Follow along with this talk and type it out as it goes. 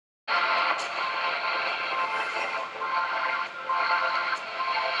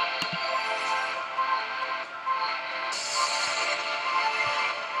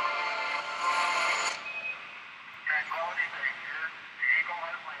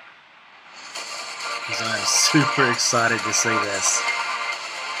because I am super excited to see this.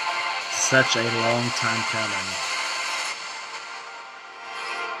 Such a long time coming.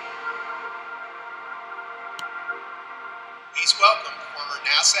 Please welcome former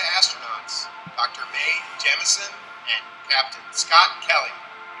NASA astronauts, Dr. Mae Jemison and Captain Scott Kelly.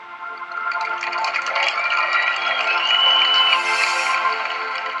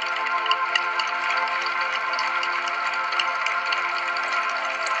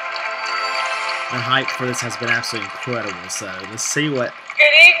 The hype for this has been absolutely incredible, so let's see what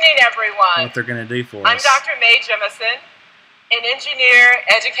Good evening, everyone. they're going to do for I'm us. Dr. Mae Jemison, an engineer,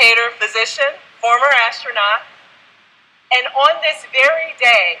 educator, physician, former astronaut, and on this very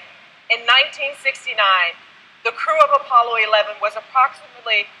day in 1969, the crew of Apollo 11 was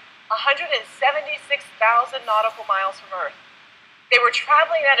approximately 176,000 nautical miles from Earth. They were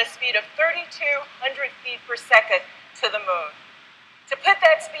traveling at a speed of 3,200 feet per second to the moon. To put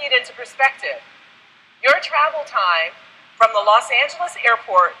that speed into perspective, your travel time from the Los Angeles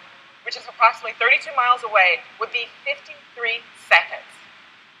airport, which is approximately 32 miles away, would be 53 seconds.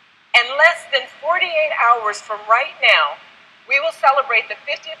 And less than 48 hours from right now, we will celebrate the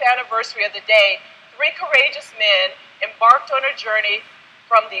 50th anniversary of the day 3 courageous men embarked on a journey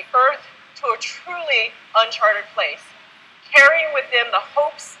from the Earth to a truly uncharted place, carrying with them the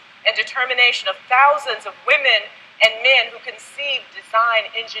hopes and determination of thousands of women and men who conceived, designed,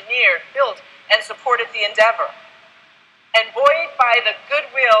 engineered, built, and supported the endeavor. And buoyed by the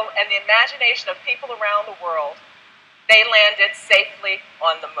goodwill and the imagination of people around the world, they landed safely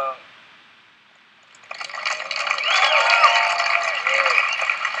on the moon.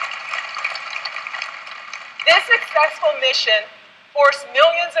 This successful mission forced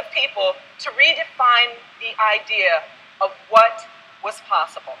millions of people to redefine the idea of what was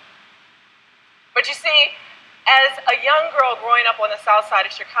possible. But you see, as a young girl growing up on the south side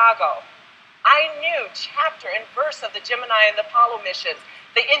of Chicago, I knew chapter and verse of the Gemini and the Apollo missions,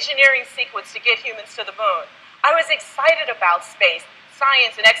 the engineering sequence to get humans to the moon. I was excited about space,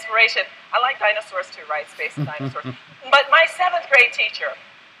 science, and exploration. I like dinosaurs too, right? Space and dinosaurs. But my 7th grade teacher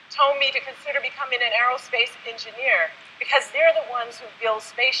told me to consider becoming an aerospace engineer because they're the ones who build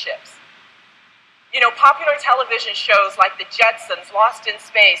spaceships. You know, popular television shows like The Jetsons, Lost in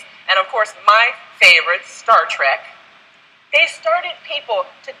Space, and of course my favorite, Star Trek, they started people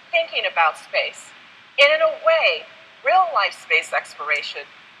to thinking about space. And in a way, real-life space exploration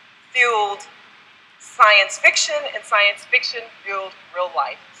fueled science fiction, and science fiction fueled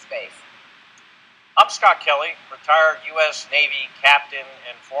real-life space. I'm Scott Kelly, retired U.S. Navy captain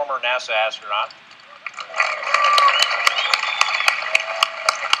and former NASA astronaut.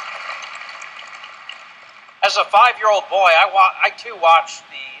 As a 5-year-old boy, I too watched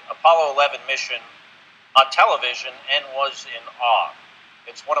the Apollo 11 mission on television and was in awe.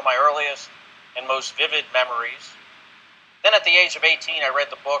 It's one of my earliest and most vivid memories. Then at the age of 18, I read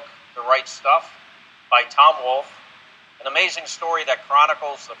the book, The Right Stuff, by Tom Wolfe, an amazing story that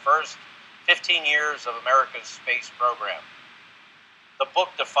chronicles the first 15 years of America's space program. The book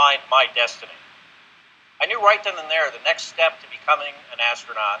defined my destiny. I knew right then and there the next step to becoming an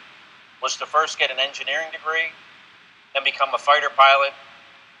astronaut was to first get an engineering degree, then become a fighter pilot,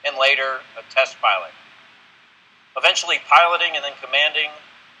 and later a test pilot. Eventually piloting and then commanding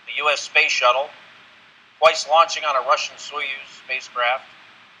the U.S. Space Shuttle, twice launching on a Russian Soyuz spacecraft,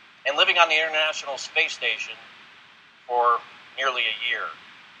 and living on the International Space Station for nearly a year,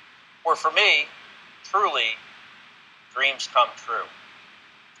 were for me, truly, dreams come true.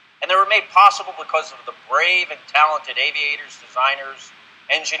 And they were made possible because of the brave and talented aviators, designers,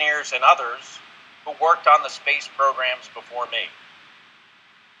 engineers, and others who worked on the space programs before me.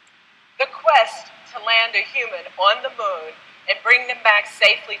 The quest to land a human on the moon and bring them back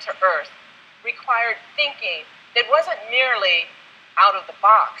safely to Earth required thinking that wasn't merely out of the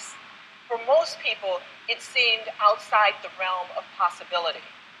box. For most people, it seemed outside the realm of possibility.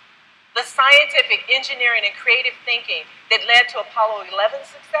 The scientific, engineering, and creative thinking that led to Apollo 11's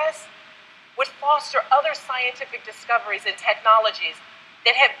success would foster other scientific discoveries and technologies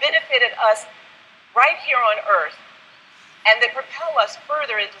that have benefited us right here on Earth and that propel us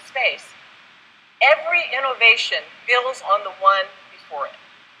further into space. Every innovation builds on the one before it.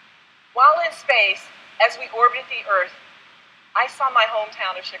 While in space, as we orbited the Earth, I saw my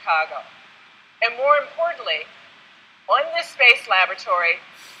hometown of Chicago. And more importantly, on this space laboratory,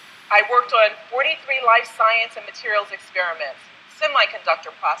 I worked on 43 life science and materials experiments,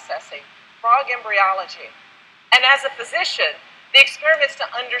 semiconductor processing, frog embryology. And as a physician, the experiments to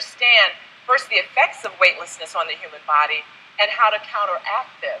understand first the effects of weightlessness on the human body and how to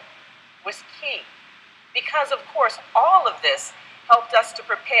counteract them was key. Because, of course, all of this helped us to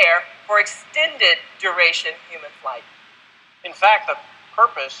prepare for extended duration human flight. In fact, the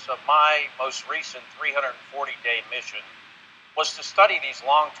purpose of my most recent 340-day mission was to study these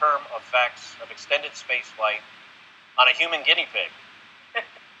long-term effects of extended spaceflight on a human guinea pig.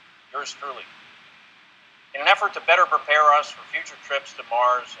 Yours truly. In an effort to better prepare us for future trips to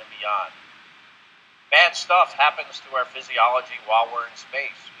Mars and beyond. Bad stuff happens to our physiology while we're in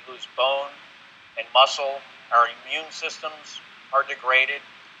space. We lose bone and muscle, our immune systems are degraded,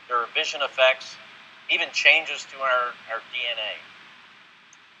 there are vision effects, even changes to our DNA.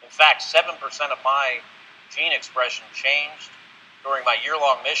 In fact, 7% of my gene expression changed during my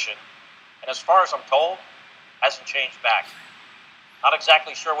year-long mission, and as far as I'm told, hasn't changed back. Not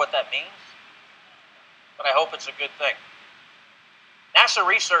exactly sure what that means, but I hope it's a good thing. NASA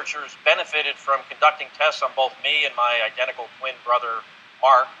researchers benefited from conducting tests on both me and my identical twin brother,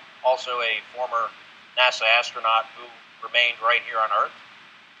 Mark, also a former NASA astronaut who remained right here on Earth,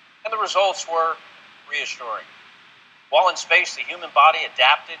 and the results were reassuring. While in space, the human body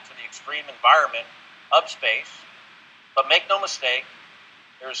adapted to the extreme environment of space, but make no mistake,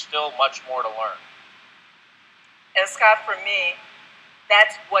 there is still much more to learn. And Scott, for me,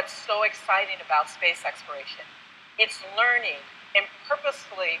 that's what's so exciting about space exploration. It's learning and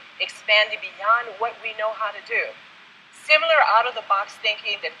purposefully expanding beyond what we know how to do. Similar out-of-the-box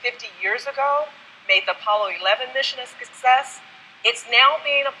thinking that 50 years ago made the Apollo 11 mission a success, it's now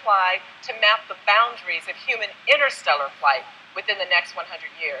being applied to map the boundaries of human interstellar flight within the next 100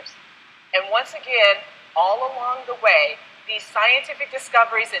 years. And once again, all along the way, these scientific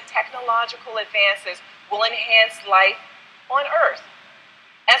discoveries and technological advances will enhance life on Earth.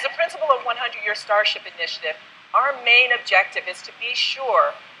 As a principle of 100-Year Starship Initiative, our main objective is to be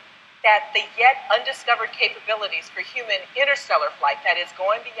sure that the yet undiscovered capabilities for human interstellar flight, that is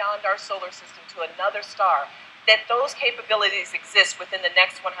going beyond our solar system to another star, that those capabilities exist within the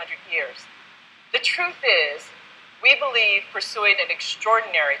next 100 years. The truth is, we believe pursuing an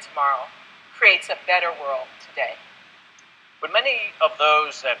extraordinary tomorrow creates a better world today. When many of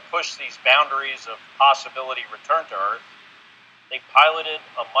those that push these boundaries of possibility return to Earth, they piloted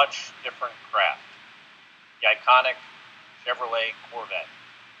a much different craft, the iconic Chevrolet Corvette.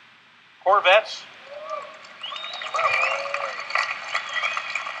 Corvettes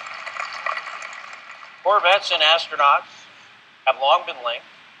and astronauts have long been linked.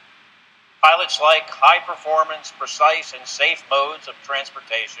 Pilots like high-performance, precise, and safe modes of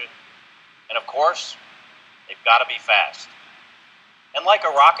transportation. And of course, they've got to be fast. And like a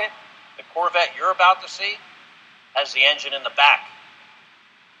rocket, the Corvette you're about to see has the engine in the back.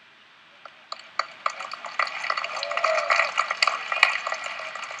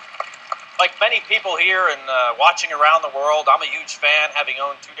 Like many people here and watching around the world, I'm a huge fan, having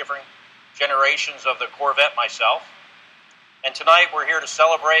owned 2 different generations of the Corvette myself. And tonight we're here to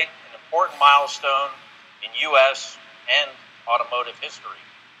celebrate an important milestone in U.S. and automotive history.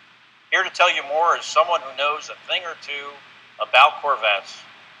 Here to tell you more is someone who knows a thing or two about Corvettes.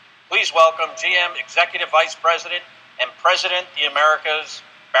 Please welcome GM Executive Vice President and President of the Americas,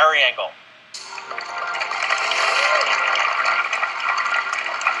 Barry Engel.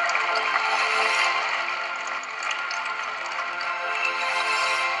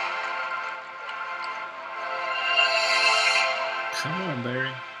 Come on,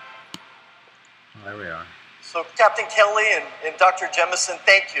 Barry. Oh, there we are. So Captain Kelly and Dr. Jemison,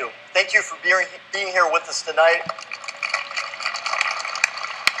 thank you. Thank you for being here with us tonight.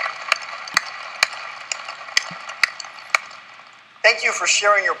 Thank you for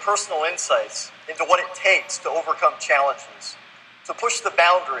sharing your personal insights into what it takes to overcome challenges, to push the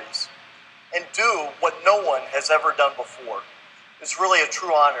boundaries, and do what no one has ever done before. It's really a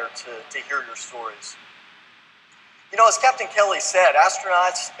true honor to hear your stories. You know, as Captain Kelly said,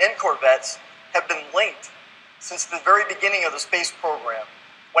 astronauts and Corvettes have been linked since the very beginning of the space program,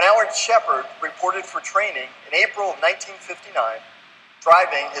 when Alan Shepard reported for training in April of 1959,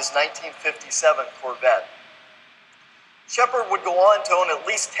 driving his 1957 Corvette. Shepard would go on to own at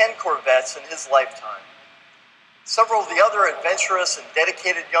least 10 Corvettes in his lifetime. Several of the other adventurous and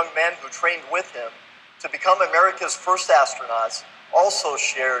dedicated young men who trained with him to become America's first astronauts also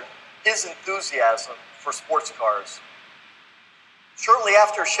shared his enthusiasm for sports cars. Shortly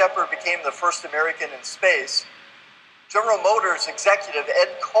after Shepard became the first American in space, General Motors executive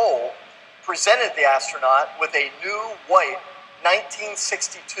Ed Cole presented the astronaut with a new white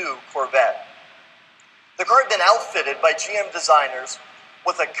 1962 Corvette. The car had been outfitted by GM designers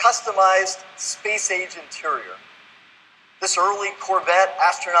with a customized space-age interior. This early Corvette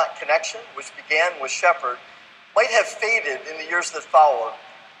astronaut connection, which began with Shepard, might have faded in the years that followed,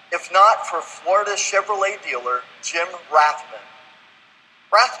 if not for Florida Chevrolet dealer Jim Rathman,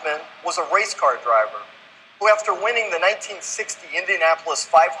 Rathman was a race car driver who, after winning the 1960 Indianapolis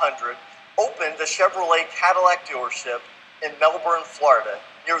 500, opened a Chevrolet Cadillac dealership in Melbourne, Florida,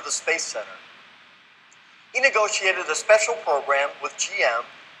 near the Space Center. He negotiated a special program with GM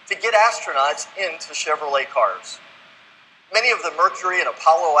to get astronauts into Chevrolet cars. Many of the Mercury and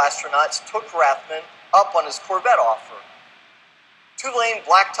Apollo astronauts took Rathman up on his Corvette offer. Two-lane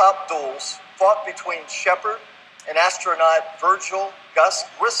blacktop duels fought between Shepard and astronaut Virgil Gus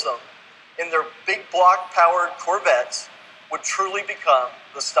Grissom in their big block-powered Corvettes would truly become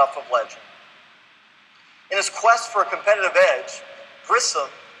the stuff of legend. In his quest for a competitive edge, Grissom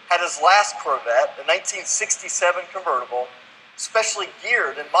had his last Corvette, a 1967 convertible, specially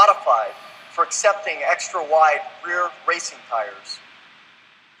geared and modified for accepting extra-wide rear racing tires.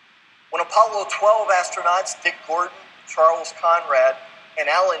 When Apollo 12 astronauts Dick Gordon, Charles Conrad, and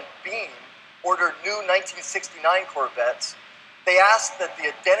Alan Bean ordered new 1969 Corvettes, they asked that the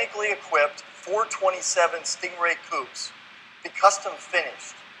identically equipped 427 Stingray coupes be custom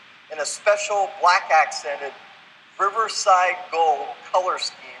finished in a special black-accented Riverside Gold color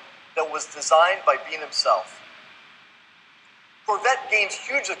scheme that was designed by Bean himself. Corvette gained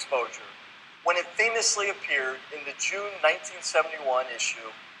huge exposure when it famously appeared in the June 1971 issue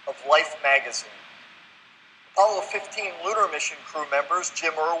of Life magazine. Apollo 15 lunar mission crew members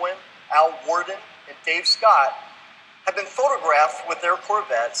Jim Irwin, Al Worden, and Dave Scott had been photographed with their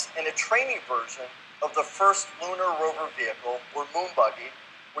Corvettes in a training version of the first lunar rover vehicle, or moon buggy,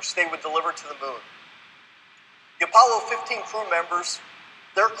 which they would deliver to the moon. The Apollo 15 crew members,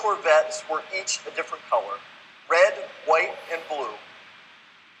 their Corvettes were each a different color: red, white, and blue.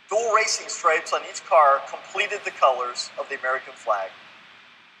 Dual racing stripes on each car completed the colors of the American flag.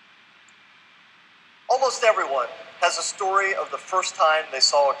 Almost everyone has a story of the first time they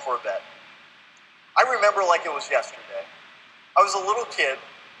saw a Corvette. I remember like it was yesterday. I was a little kid,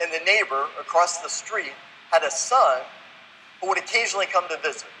 and the neighbor across the street had a son who would occasionally come to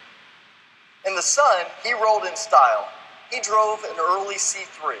visit. And the son, he rolled in style. He drove an early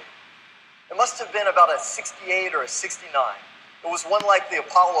C3. It must have been about a 68 or a 69. It was one like the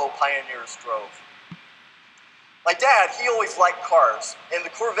Apollo pioneers drove. My dad, he always liked cars, and the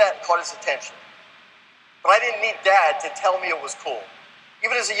Corvette caught his attention. But I didn't need Dad to tell me it was cool.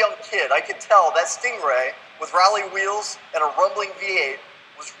 Even as a young kid, I could tell that Stingray with rally wheels and a rumbling V8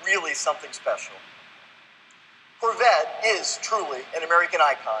 was really something special. Corvette is truly an American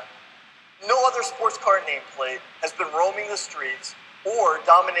icon. No other sports car nameplate has been roaming the streets or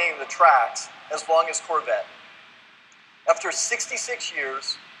dominating the tracks as long as Corvette. After 66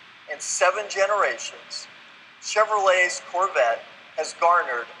 years and 7 generations, Chevrolet's Corvette has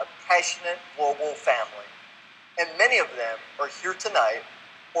garnered a passionate global family, and many of them are here tonight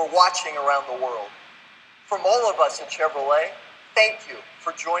or watching around the world. From all of us at Chevrolet, thank you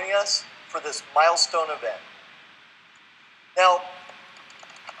for joining us for this milestone event. Now,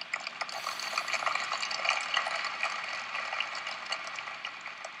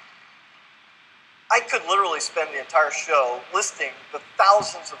 I could literally spend the entire show listing the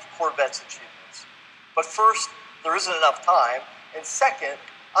thousands of Corvette's achievements. But first, there isn't enough time. And second,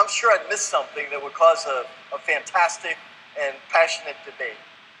 I'm sure I'd miss something that would cause a fantastic and passionate debate.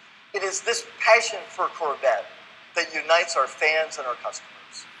 It is this passion for Corvette that unites our fans and our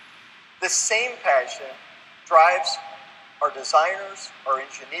customers. This same passion drives our designers, our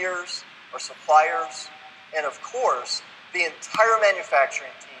engineers, our suppliers, and of course, the entire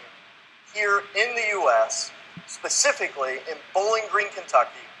manufacturing team here in the U.S., specifically in Bowling Green,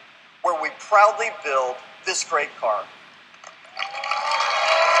 Kentucky, where we proudly build this great car.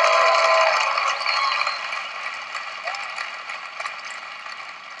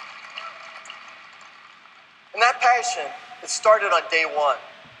 And that passion, it started on day one.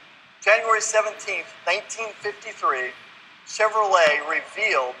 January 17th, 1953, Chevrolet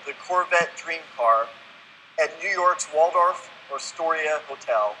revealed the Corvette Dream Car at New York's Waldorf Astoria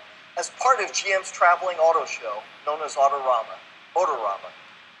Hotel as part of GM's traveling auto show known as Autorama.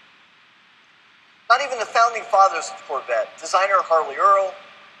 Not even the founding fathers of Corvette, designer Harley Earl,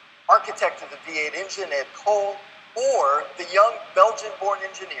 architect of the V8 engine Ed Cole, or the young Belgian-born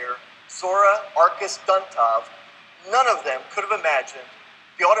engineer Zora Arkus Duntov, none of them could have imagined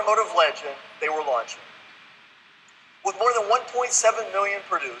the automotive legend they were launching. With more than 1.7 million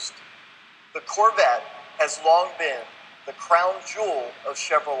produced, the Corvette has long been the crown jewel of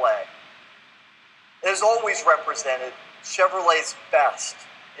Chevrolet. It has always represented Chevrolet's best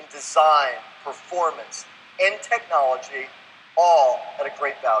in design, performance, and technology, all at a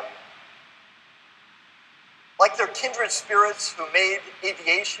great value. Like their kindred spirits who made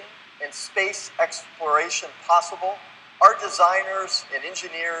aviation and space exploration possible, Our designers and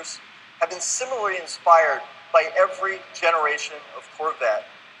engineers have been similarly inspired by every generation of Corvette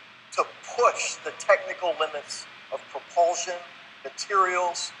to push the technical limits of propulsion,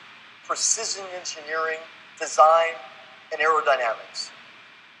 materials, precision engineering, design, and aerodynamics.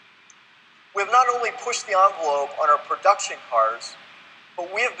 We have not only pushed the envelope on our production cars,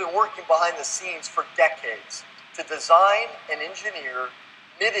 but we have been working behind the scenes for decades to design and engineer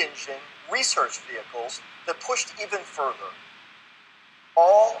mid-engine research vehicles that pushed even further,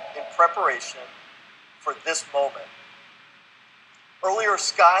 all in preparation for this moment. Earlier,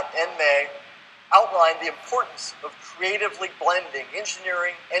 Scott and May outlined the importance of creatively blending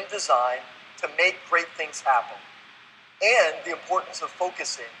engineering and design to make great things happen, and the importance of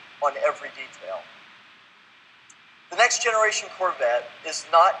focusing on every detail. The next generation Corvette is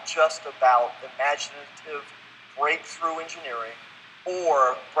not just about imaginative breakthrough engineering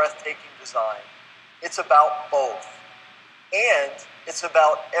or breathtaking design. It's about both. And it's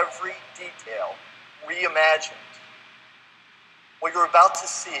about every detail reimagined. What you're about to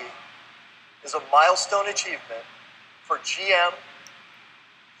see is a milestone achievement for GM,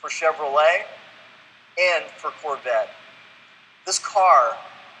 for Chevrolet, and for Corvette. This car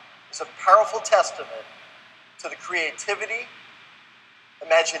is a powerful testament to the creativity,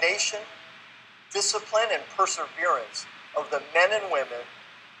 imagination, discipline, and perseverance of the men and women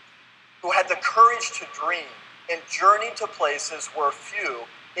who had the courage to dream and journey to places where few,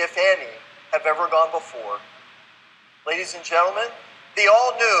 if any, have ever gone before. Ladies and gentlemen, the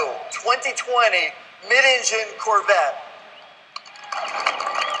all-new 2020 mid-engine Corvette.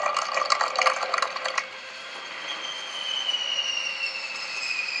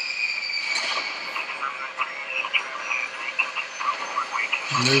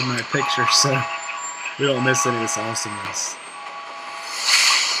 Move my picture so we don't miss any of this awesomeness.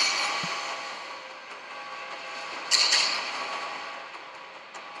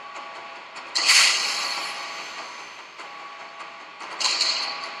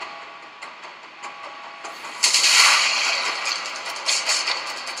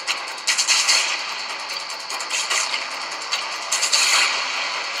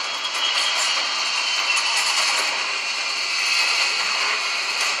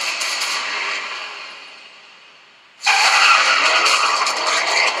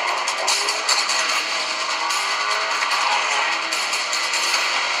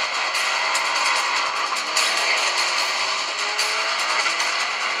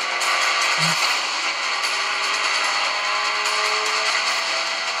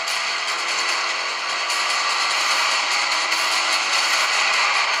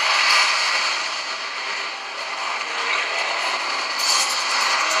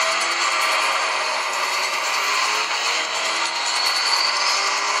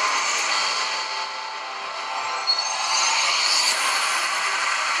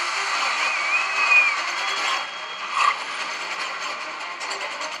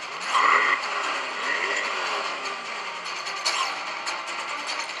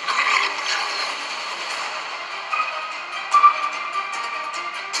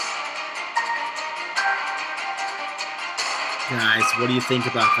 Guys, what do you think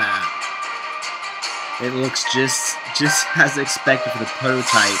about that? It looks just as expected for the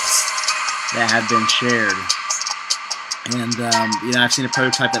prototypes that have been shared. And you know, I've seen a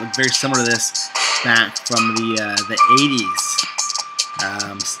prototype that looked very similar to this back from the 80s.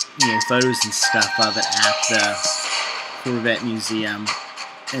 You know, photos and stuff of it at the Corvette Museum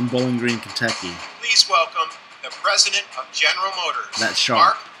in Bowling Green, Kentucky. Please welcome the president of General Motors, That's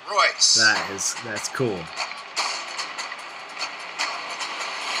sharp. Mark Royce. That's cool.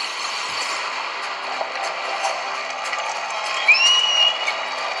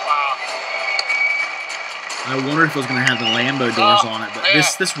 I wonder if it was going to have the Lambo doors on it, but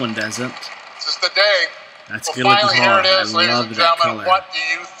this one doesn't. This is the day. That's a good looking car. Finally, here it is, I ladies love and that gentlemen. color. What do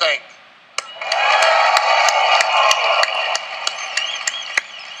you think?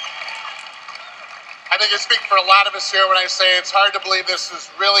 I think I speak for a lot of us here when I say it's hard to believe this is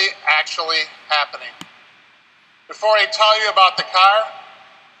really actually happening. Before I tell you about the car,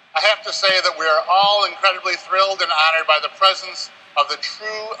 I have to say that we are all incredibly thrilled and honored by the presence of the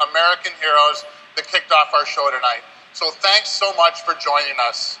true American heroes that kicked off our show tonight. So thanks so much for joining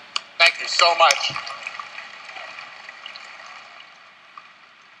us. Thank you so much.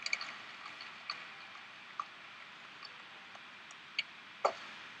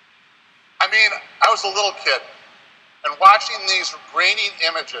 I mean, I was a little kid, and watching these grainy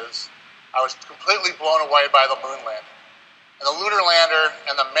images, I was completely blown away by the moon landing, and the lunar lander,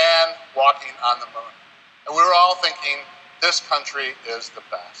 and the man walking on the moon. And we were all thinking, this country is the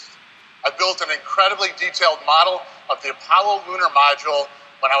best. I built an incredibly detailed model of the Apollo lunar module.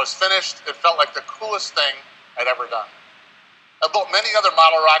 When I was finished, it felt like the coolest thing I'd ever done. I built many other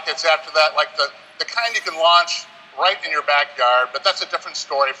model rockets after that, like the kind you can launch right in your backyard, but that's a different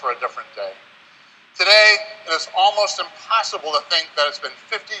story for a different day. Today, it is almost impossible to think that it's been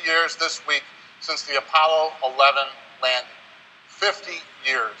 50 years this week since the Apollo 11 landing. 50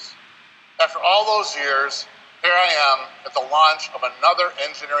 years. After all those years, here I am at the launch of another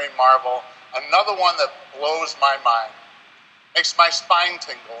engineering marvel, another one that blows my mind, makes my spine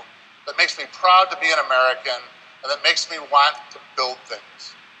tingle, that makes me proud to be an American, and that makes me want to build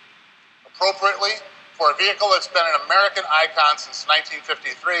things. Appropriately, for a vehicle that's been an American icon since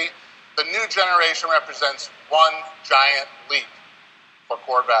 1953, the new generation represents one giant leap for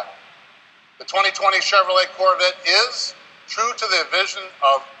Corvette. The 2020 Chevrolet Corvette is, true to the vision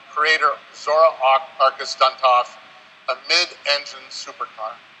of creator Zora Arkus Duntov, a mid-engine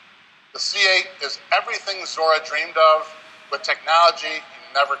supercar. The C8 is everything Zora dreamed of with technology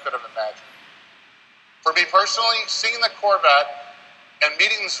you never could have imagined. For me personally, seeing the Corvette and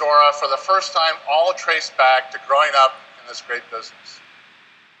meeting Zora for the first time all trace back to growing up in this great business.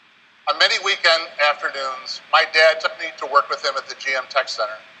 On many weekend afternoons, my dad took me to work with him at the GM Tech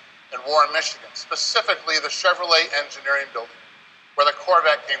Center in Warren, Michigan, specifically the Chevrolet Engineering Building, where the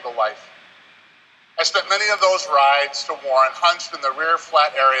Corvette came to life. I spent many of those rides to Warren hunched in the rear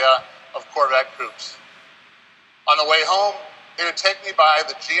flat area of Corvette coupes. On the way home, he would take me by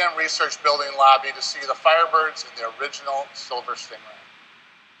the GM Research Building lobby to see the Firebirds in the original Silver Stingray.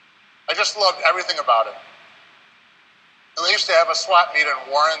 I just loved everything about it. And they used to have a swap meet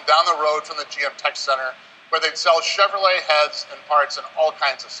in Warren down the road from the GM Tech Center where they'd sell Chevrolet heads and parts and all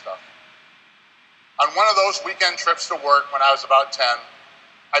kinds of stuff. On one of those weekend trips to work when I was about 10,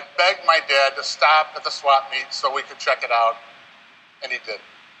 I begged my dad to stop at the swap meet so we could check it out, and he did.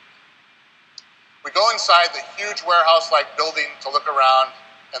 We go inside the huge warehouse-like building to look around,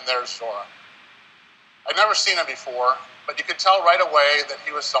 and there's Zora. I'd never seen him before, but you could tell right away that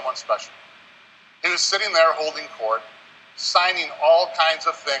he was someone special. He was sitting there holding court, signing all kinds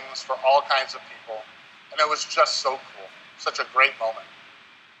of things for all kinds of people, and it was just so cool, such a great moment.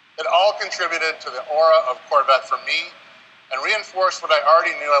 It all contributed to the aura of Corvette for me and reinforced what I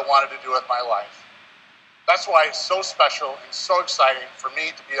already knew I wanted to do with my life. That's why it's so special and so exciting for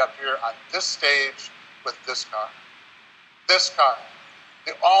me to be up here on this stage with this car. This car,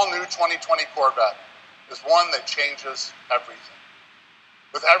 the all-new 2020 Corvette, is one that changes everything.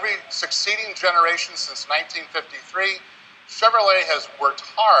 With every succeeding generation since 1953, Chevrolet has worked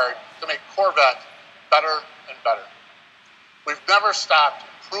hard to make Corvette better and better. We've never stopped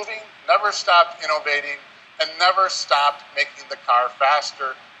improving, never stopped innovating, and never stopped making the car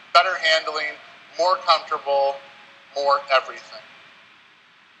faster, better handling, more comfortable, more everything.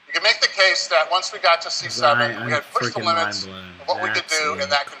 You can make the case that once we got to C7, we had pushed the limits of what we could do in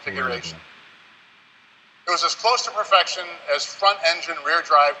that configuration. It was as close to perfection as front-engine,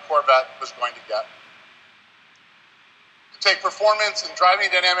 rear-drive Corvette was going to get. To take performance and driving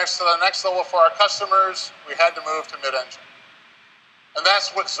dynamics to the next level for our customers, we had to move to mid-engine. And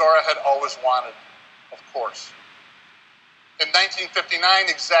that's what Zora had always wanted, of course. In 1959,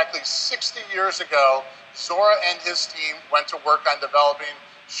 exactly 60 years ago, Zora and his team went to work on developing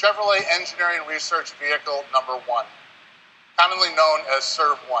Chevrolet Engineering Research Vehicle number 1, commonly known as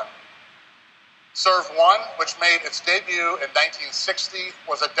SERV-1. SERV-1, which made its debut in 1960,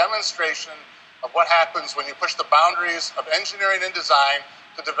 was a demonstration of what happens when you push the boundaries of engineering and design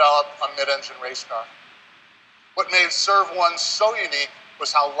to develop a mid-engine race car. What made SERV-1 so unique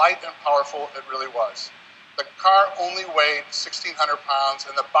was how light and powerful it really was. The car only weighed 1,600 pounds,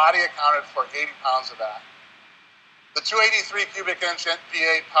 and the body accounted for 80 pounds of that. The 283 cubic inch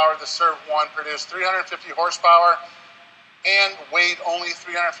V8 powered the SERV-1, produced 350 horsepower, and weighed only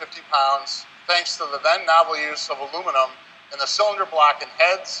 350 pounds, thanks to the then novel use of aluminum in the cylinder block and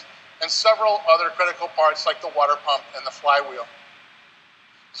heads, and several other critical parts like the water pump and the flywheel.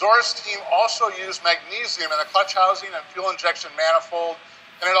 Zora's team also used magnesium in the clutch housing and fuel injection manifold,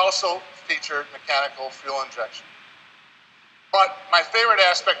 and it also featured mechanical fuel injection. But my favorite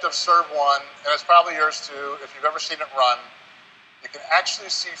aspect of SERV-1, and it's probably yours too, if you've ever seen it run, you can actually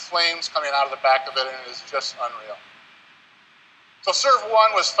see flames coming out of the back of it, and it is just unreal. So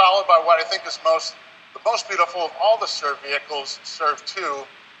SERV-1 was followed by what I think is the most beautiful of all the SERV vehicles, SERV-2,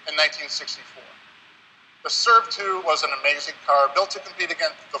 in 1964. The SERV-2 was an amazing car built to compete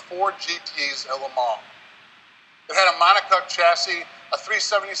against the Ford GTs at Le Mans. It had a monocoque chassis, a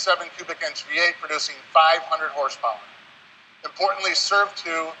 377 cubic inch V8 producing 500 horsepower. Importantly,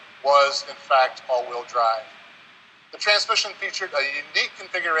 SERV-2 was, in fact, all-wheel drive. The transmission featured a unique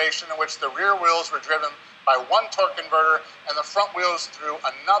configuration in which the rear wheels were driven by one torque converter and the front wheels through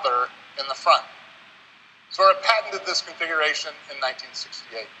another in the front. Zora patented this configuration in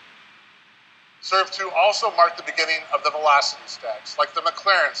 1968. Serve 2 also marked the beginning of the velocity stacks, like the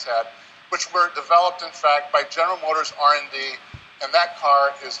McLarens had, which were developed, in fact, by General Motors R&D, and that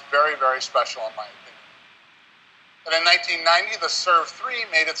car is very, very special in my opinion. And in 1990, the Serve 3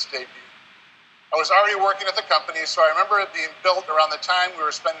 made its debut. I was already working at the company, so I remember it being built around the time we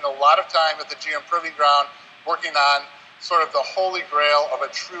were spending a lot of time at the GM Proving Ground working on sort of the holy grail of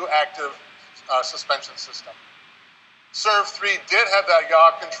a true active suspension system. Serve 3 did have that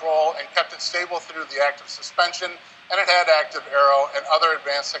yaw control and kept it stable through the active suspension, and it had active aero and other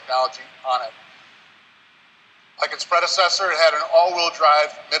advanced technology on it. Like its predecessor, it had an all-wheel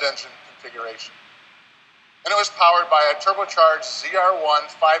drive mid-engine configuration. And it was powered by a turbocharged ZR1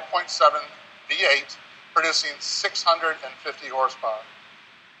 5.7 V8, producing 650 horsepower.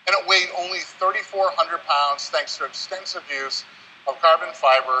 And it weighed only 3,400 pounds thanks to extensive use of carbon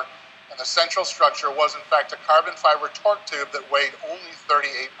fiber, and the central structure was in fact a carbon fiber torque tube that weighed only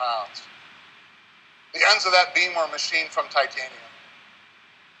 38 pounds. The ends of that beam were machined from titanium.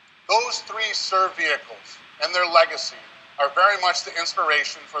 Those 3 Serve vehicles and their legacy are very much the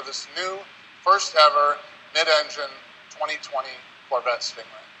inspiration for this new, first ever mid-engine 2020 Corvette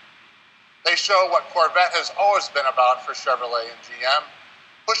Stingray. They show what Corvette has always been about for Chevrolet and GM,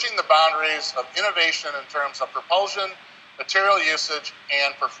 pushing the boundaries of innovation in terms of propulsion, material usage,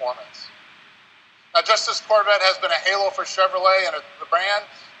 and performance. Now, just as Corvette has been a halo for Chevrolet and the brand,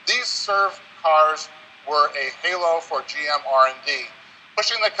 these Serve cars were a halo for GM R&D,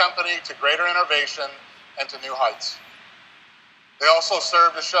 pushing the company to greater innovation and to new heights. They also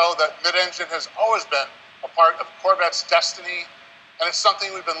serve to show that mid-engine has always been a part of Corvette's destiny, and it's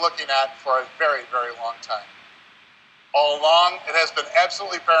something we've been looking at for a very, very long time. All along, it has been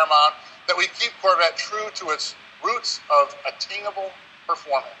absolutely paramount that we keep Corvette true to its roots of attainable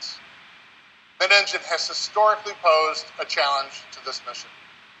performance. Mid-engine has historically posed a challenge to this mission.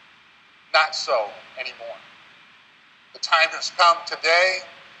 Not so anymore. The time has come today,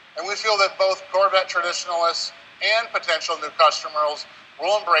 and we feel that both Corvette traditionalists and potential new customers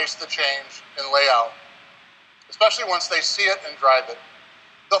will embrace the change in layout, especially once they see it and drive it.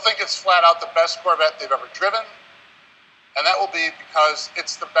 They'll think it's flat out the best Corvette they've ever driven, and that will be because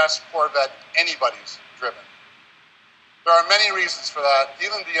it's the best Corvette anybody's driven. There are many reasons for that,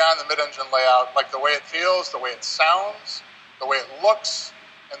 even beyond the mid-engine layout, like the way it feels, the way it sounds, the way it looks,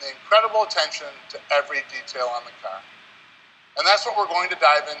 and the incredible attention to every detail on the car. And that's what we're going to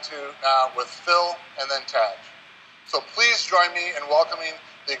dive into now with Phil and then Taj. So please join me in welcoming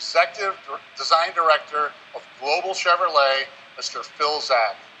the Executive Design Director of Global Chevrolet, Mr. Phil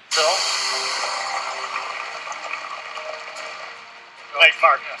Zak. Phil? Thanks,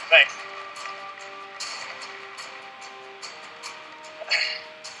 Mark. Thanks.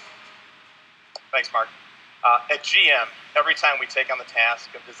 Thanks, Mark. At GM, every time we take on the task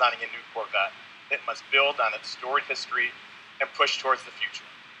of designing a new Corvette, it must build on its storied history and push towards the future.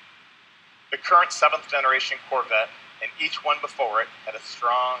 The current 7th generation Corvette and each one before it had a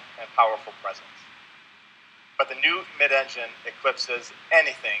strong and powerful presence. But the new mid-engine eclipses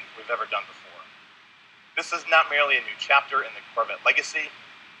anything we've ever done before. This is not merely a new chapter in the Corvette legacy,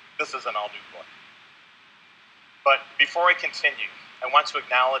 this is an all-new book. But before I continue, I want to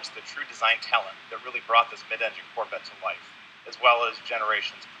acknowledge the true design talent that really brought this mid-engine Corvette to life, as well as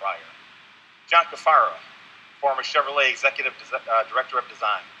generations prior. John Cafaro, former Chevrolet Executive Director of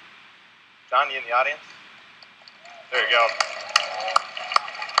Design. John, you in the audience? There you go.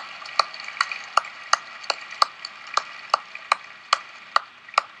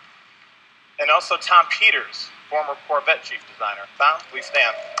 And also Tom Peters, former Corvette Chief Designer. Tom, please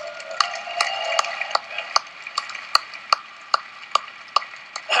stand.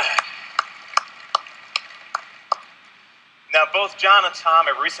 Now, both John and Tom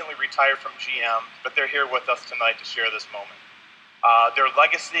have recently retired from GM, but they're here with us tonight to share this moment. Their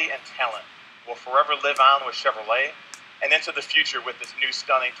legacy and talent will forever live on with Chevrolet and into the future with this new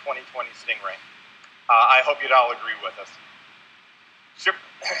stunning 2020 Stingray. I hope you'd all agree with us.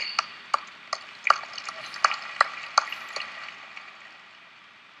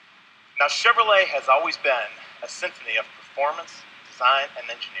 Now, Chevrolet has always been a symphony of performance, design, and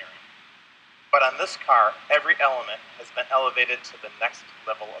engineering. But on this car, every element has been elevated to the next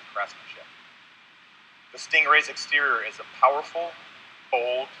level of craftsmanship. The Stingray's exterior is a powerful,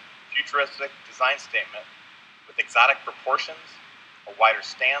 bold, futuristic design statement with exotic proportions, a wider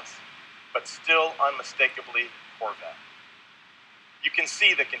stance, but still unmistakably Corvette. You can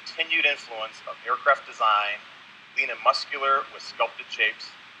see the continued influence of aircraft design lean and muscular with sculpted shapes,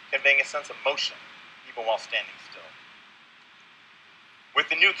 conveying a sense of motion even while standing still. With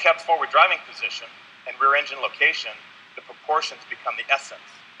the new kept forward driving position and rear engine location, the proportions become the essence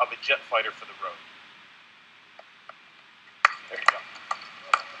of a jet fighter for the road. There you go.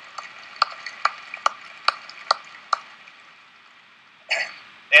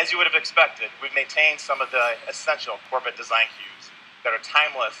 As you would have expected, we've maintained some of the essential Corvette design cues that are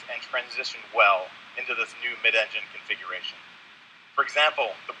timeless and transition well into this new mid-engine configuration. For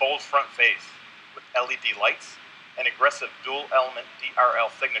example, the bold front face with LED lights and aggressive dual-element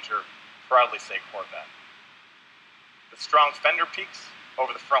DRL signature proudly say Corvette. The strong fender peaks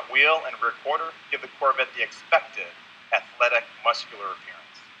over the front wheel and rear quarter give the Corvette the expected athletic, muscular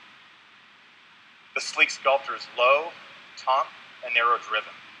appearance. The sleek sculpture is low, taut, and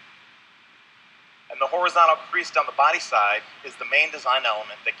narrow-driven. And the horizontal crease down the body side is the main design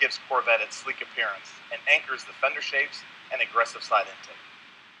element that gives Corvette its sleek appearance and anchors the fender shapes and aggressive side intake.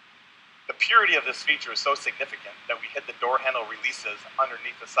 The purity of this feature is so significant that we hid the door handle releases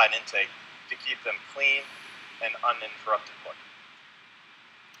underneath the side intake to keep them clean and uninterrupted looking.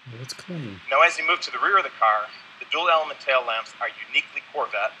 It's clean. Now, as you move to the rear of the car, the dual-element tail lamps are uniquely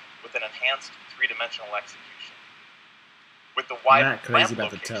Corvette with an enhanced three-dimensional execution. With the wide Not crazy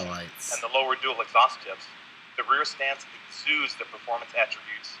lamp about the location tail lights. and the lower dual exhaust tips, the rear stance exudes the performance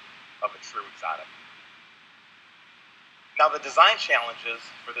attributes of a true exotic. Now, the design challenges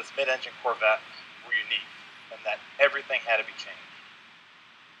for this mid-engine Corvette were unique in that everything had to be changed.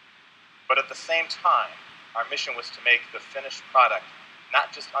 But at the same time, our mission was to make the finished product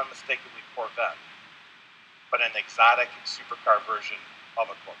not just unmistakably Corvette, but an exotic supercar version of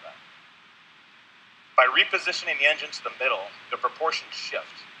a Corvette. By repositioning the engine to the middle, the proportions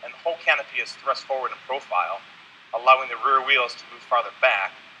shift, and the whole canopy is thrust forward in profile, allowing the rear wheels to move farther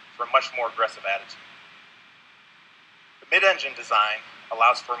back for a much more aggressive attitude. The mid-engine design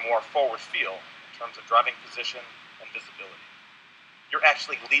allows for a more forward feel in terms of driving position and visibility. You're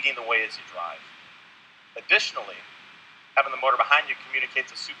actually leading the way as you drive. Additionally, having the motor behind you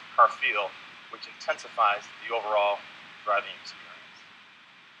communicates a supercar feel, which intensifies the overall driving experience.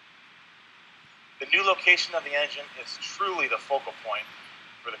 The new location of the engine is truly the focal point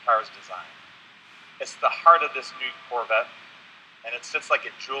for the car's design. It's the heart of this new Corvette, and it sits like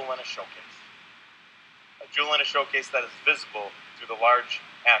a jewel in a showcase. A jewel in a showcase that is visible through the large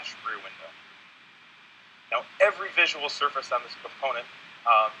hatch rear window. Now, every visual surface on this component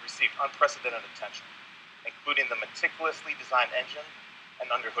received unprecedented attention, including the meticulously designed engine and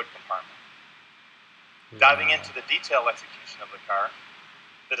underhood compartment. Diving into the detail execution of the car,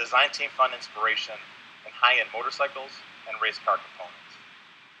 the design team found inspiration in high-end motorcycles and race car components.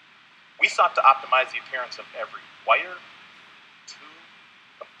 We sought to optimize the appearance of every wire, tube,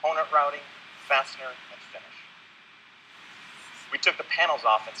 component routing, fastener, and finish. We took the panels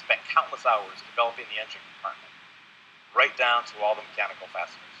off and spent countless hours developing the engine compartment, right down to all the mechanical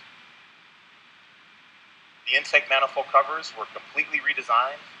fasteners. The intake manifold covers were completely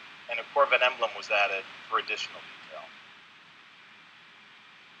redesigned, and a Corvette emblem was added for additional detail.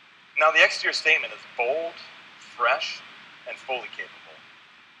 Now, the exterior statement is bold, fresh, and fully capable,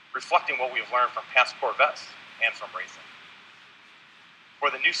 reflecting what we've learned from past Corvettes and from racing. For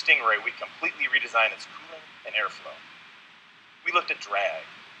the new Stingray, we completely redesigned its cooling and airflow. We looked at drag,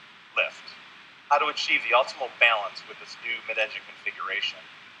 lift, how to achieve the optimal balance with this new mid-engine configuration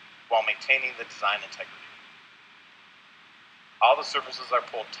while maintaining the design integrity. All the surfaces are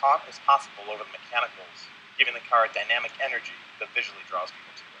pulled taut as possible over the mechanicals, giving the car a dynamic energy that visually draws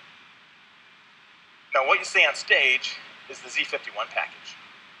people to it. Now, what you see on stage is the Z51 package.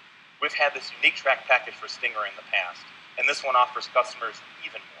 We've had this unique track package for Stingray in the past, and this one offers customers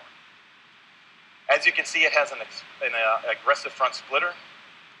even more. As you can see, it has an aggressive front splitter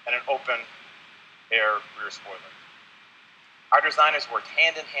and an open air rear spoiler. Our designers worked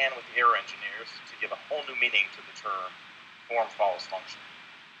hand in hand with the aero engineers to give a whole new meaning to the term form follows function.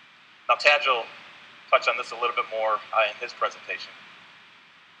 Now, Taj will touch on this a little bit more in his presentation.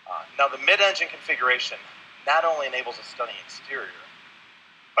 Now, the mid-engine configuration not only enables a stunning exterior,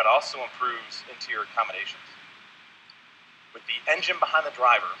 but also improves interior accommodations. With the engine behind the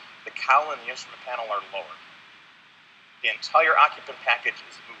driver, the cowl and the instrument panel are lower. The entire occupant package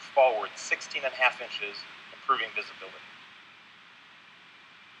is moved forward 16.5 inches, improving visibility.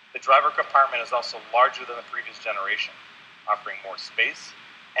 The driver compartment is also larger than the previous generation, offering more space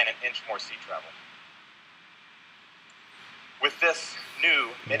and an inch more seat travel. With this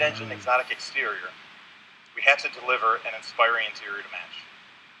new mid-engine exotic exterior, we had to deliver an inspiring interior to match.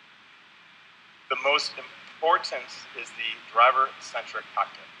 The most important is the driver-centric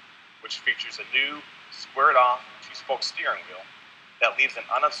cockpit, which features a new squared off two-spoke steering wheel that leaves an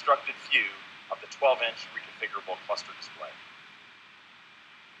unobstructed view of the 12-inch reconfigurable cluster display.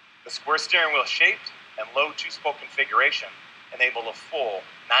 The square steering wheel shape and low two-spoke configuration enable a full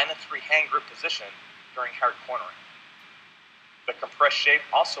 9-3 hand grip position during hard cornering. The compressed shape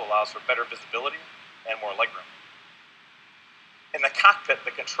also allows for better visibility and more legroom. In the cockpit,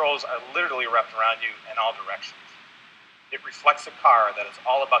 the controls are literally wrapped around you in all directions. It reflects a car that is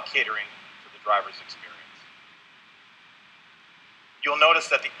all about catering to the driver's experience. You'll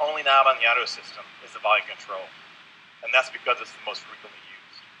notice that the only knob on the audio system is the volume control, and that's because it's the most frequently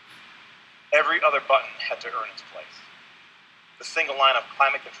used. Every other button had to earn its place. The single line of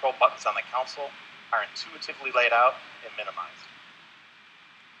climate control buttons on the console are intuitively laid out and minimized.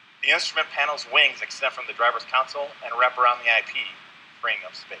 The instrument panel's wings extend from the driver's console and wrap around the IP, freeing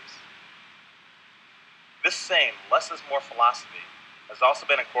up space. This same less is more philosophy has also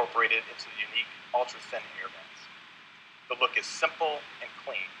been incorporated into the unique ultra-thin air vents. The look is simple and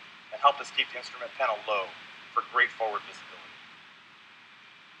clean and help us keep the instrument panel low for great forward visibility.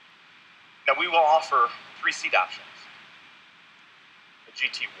 Now we will offer 3 seat options: a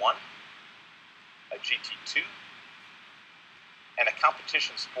GT1, a GT2, and a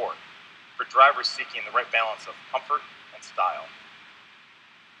competition sport for drivers seeking the right balance of comfort and style.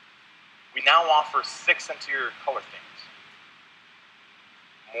 We now offer 6 interior color themes,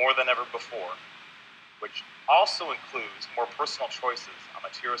 more than ever before, which also includes more personal choices on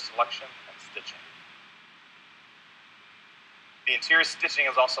material selection and stitching. The interior stitching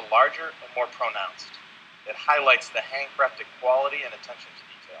is also larger and more pronounced. It highlights the handcrafted quality and attention to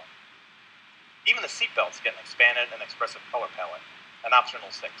detail. Even the seatbelts get an expanded and expressive color palette, an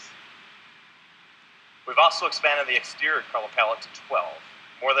optional 6. We've also expanded the exterior color palette to 12,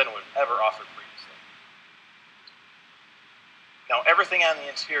 more than we've ever offered previously. Now everything on the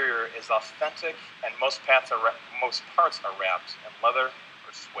interior is authentic, and most parts are wrapped in leather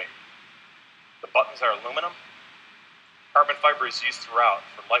or suede. The buttons are aluminum. Carbon fiber is used throughout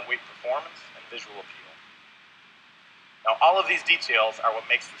for lightweight performance and visual appeal. Now all of these details are what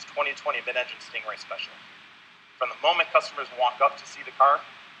makes this 2020 mid-engine Stingray special. From the moment customers walk up to see the car,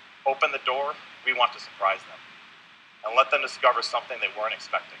 open the door, we want to surprise them and let them discover something they weren't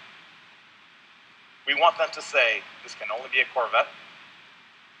expecting. We want them to say, this can only be a Corvette,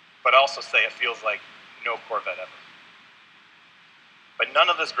 but also say it feels like no Corvette ever. But none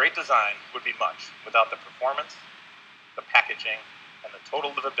of this great design would be much without the performance, the packaging, and the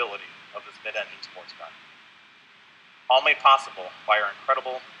total livability of this mid-engine sports car. All made possible by our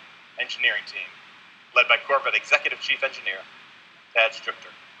incredible engineering team, led by Corvette Executive Chief Engineer, Tad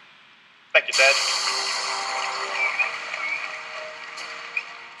Strichter. Thank you, Tad.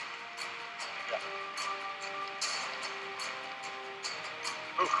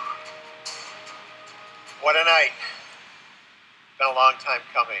 What a night. Been a long time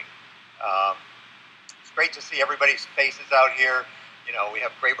coming. It's great to see everybody's faces out here. You know, we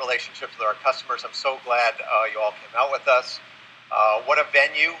have great relationships with our customers. I'm so glad you all came out with us. What a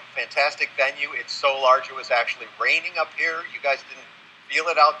venue, fantastic venue. It's so large it was actually raining up here. You guys didn't feel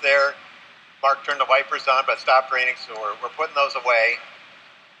it out there. Mark turned the wipers on, but it stopped raining, so we're putting those away.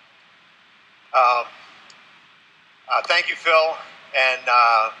 Thank you, Phil, and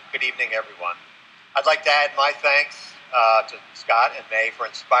good evening, everyone. I'd like to add my thanks to Scott and May for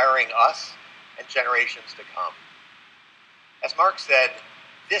inspiring us and generations to come. As Mark said,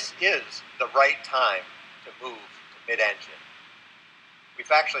 this is the right time to move to mid-engine.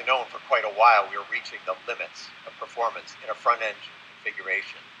 We've actually known for quite a while we were reaching the limits of performance in a front-engine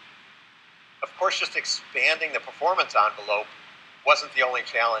configuration. Of course, just expanding the performance envelope wasn't the only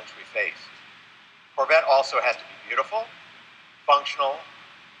challenge we faced. Corvette also has to be beautiful, functional,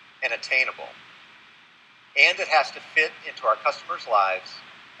 and attainable. And it has to fit into our customers' lives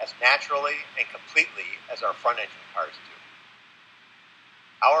as naturally and completely as our front-engine cars do.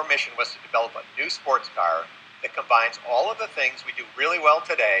 Our mission was to develop a new sports car that combines all of the things we do really well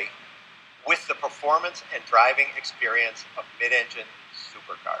today with the performance and driving experience of mid-engine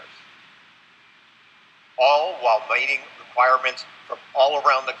supercars. All while meeting requirements from all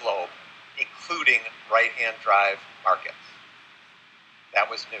around the globe, including right-hand drive markets. That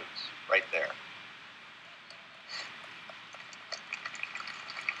was news right there.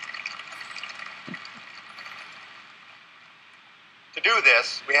 To do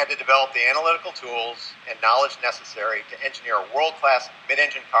this, we had to develop the analytical tools and knowledge necessary to engineer a world-class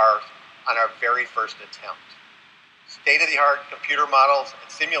mid-engine car on our very first attempt. State-of-the-art computer models and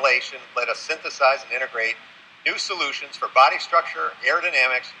simulation let us synthesize and integrate new solutions for body structure,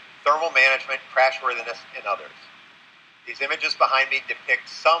 aerodynamics, thermal management, crashworthiness, and others. These images behind me depict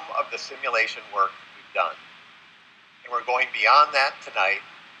some of the simulation work we've done. And we're going beyond that tonight,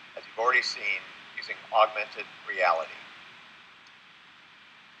 as you've already seen, using augmented reality.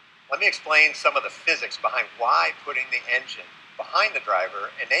 Let me explain some of the physics behind why putting the engine behind the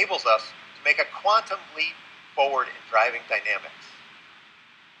driver enables us to make a quantum leap forward in driving dynamics.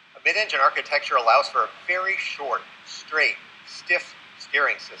 A mid-engine architecture allows for a very short, straight, stiff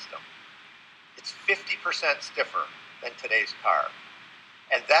steering system. It's 50% stiffer than today's car,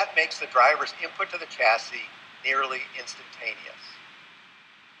 and that makes the driver's input to the chassis nearly instantaneous.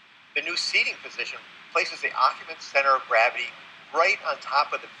 The new seating position places the occupant's center of gravity right on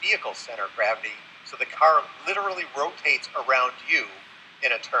top of the vehicle's center of gravity, so the car literally rotates around you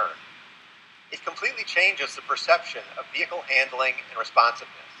in a turn. It completely changes the perception of vehicle handling and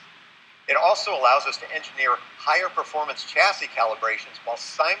responsiveness. It also allows us to engineer higher performance chassis calibrations while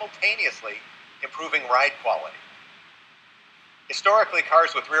simultaneously improving ride quality. Historically,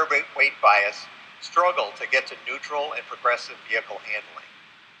 cars with rear weight bias struggle to get to neutral and progressive vehicle handling.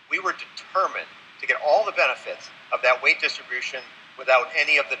 We were determined to get all the benefits of that weight distribution without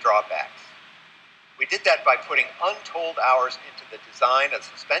any of the drawbacks. We did that by putting untold hours into the design of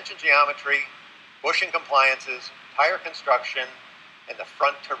suspension geometry, bushing compliances, tire construction, and the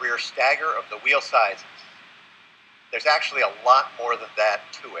front to rear stagger of the wheel sizes. There's actually a lot more than that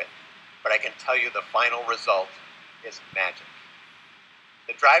to it, but I can tell you the final result is magic.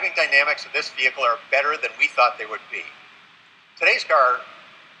 The driving dynamics of this vehicle are better than we thought they would be. Today's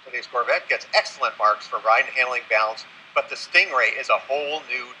Corvette gets excellent marks for ride and handling balance, but the Stingray is a whole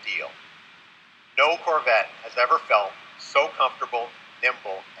new deal. No Corvette has ever felt so comfortable,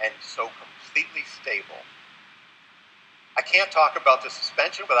 nimble, and so completely stable. I can't talk about the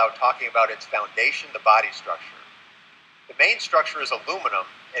suspension without talking about its foundation, the body structure. The main structure is aluminum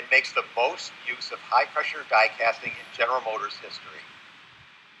and makes the most use of high-pressure die casting in General Motors history.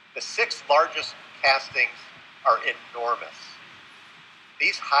 The 6 largest castings are enormous.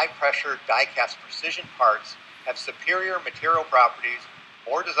 These high-pressure die-cast precision parts have superior material properties,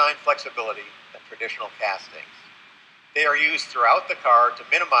 more design flexibility than traditional castings. They are used throughout the car to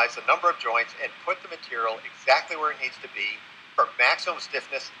minimize the number of joints and put the material exactly where it needs to be for maximum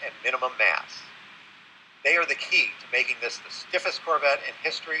stiffness and minimum mass. They are the key to making this the stiffest Corvette in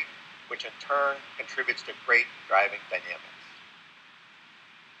history, which in turn contributes to great driving dynamics.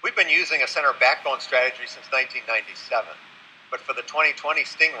 We've been using a center backbone strategy since 1997, but for the 2020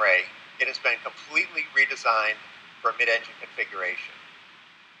 Stingray, it has been completely redesigned for a mid-engine configuration.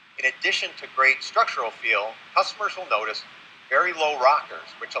 In addition to great structural feel, customers will notice very low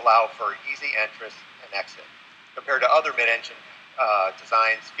rockers, which allow for easy entrance and exit, compared to other mid-engine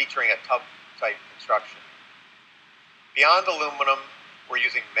designs featuring a tub-type construction. Beyond aluminum, we're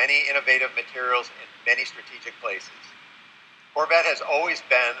using many innovative materials in many strategic places. Corvette has always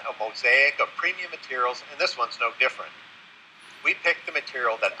been a mosaic of premium materials, and this one's no different. We picked the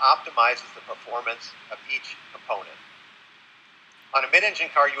material that optimizes the performance of each component. On a mid-engine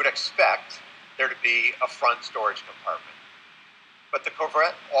car, you would expect there to be a front storage compartment. But the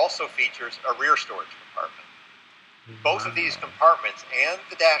Corvette also features a rear storage compartment. Both of these compartments and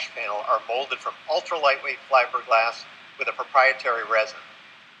the dash panel are molded from ultra-lightweight fiberglass with a proprietary resin.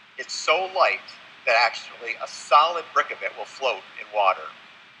 It's so light that actually a solid brick of it will float in water.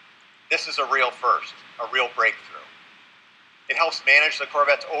 This is a real first, a real breakthrough. It helps manage the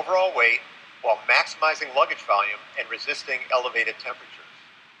Corvette's overall weight while maximizing luggage volume and resisting elevated temperatures.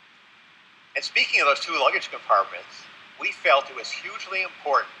 And speaking of those 2 luggage compartments, we felt it was hugely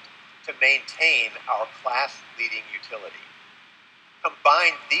important to maintain our class-leading utility.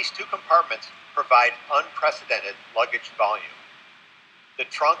 Combined, these 2 compartments provide unprecedented luggage volume. The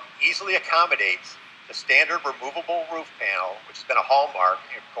trunk easily accommodates the standard removable roof panel, which has been a hallmark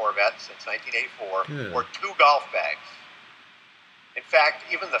in Corvette since 1984, or 2 golf bags. In fact,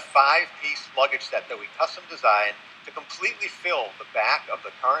 even the 5-piece luggage set that we custom designed to completely fill the back of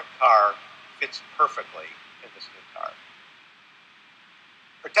the current car fits perfectly in this new car.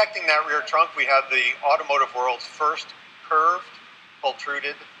 Protecting that rear trunk, we have the automotive world's first curved,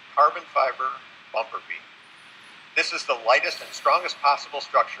 pultruded, carbon fiber bumper beam. This is the lightest and strongest possible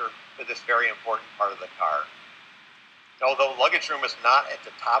structure for this very important part of the car. Although luggage room is not at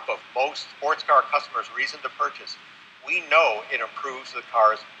the top of most sports car customers' reason to purchase, we know it improves the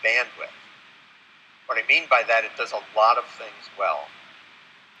car's bandwidth. What I mean by that, it does a lot of things well.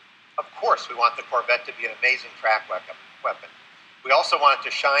 Of course, we want the Corvette to be an amazing track weapon. We also want it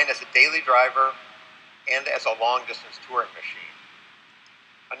to shine as a daily driver and as a long-distance touring machine.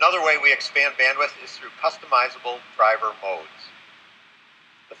 Another way we expand bandwidth is through customizable driver modes.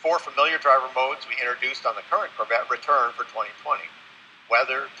 The 4 familiar driver modes we introduced on the current Corvette return for 2020: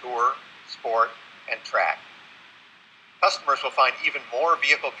 Weather, Tour, Sport, and track. Customers will find even more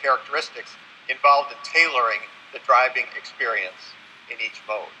vehicle characteristics involved in tailoring the driving experience in each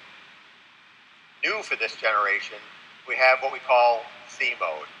mode. New for this generation, we have what we call C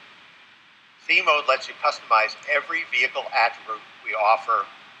mode. C mode lets you customize every vehicle attribute we offer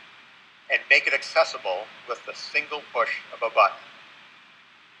and make it accessible with the single push of a button.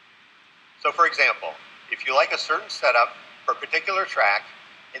 So for example, if you like a certain setup for a particular track,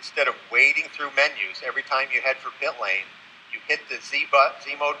 instead of wading through menus every time you head for pit lane, you hit the Z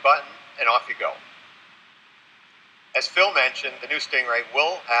mode button and off you go. As Phil mentioned, the new Stingray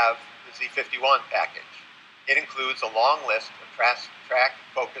will have the Z51 package. It includes a long list of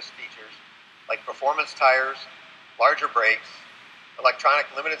track-focused features like performance tires, larger brakes, electronic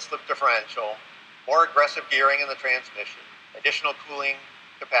limited slip differential, more aggressive gearing in the transmission, additional cooling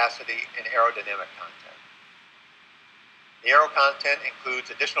capacity, and aerodynamic content. The aero content includes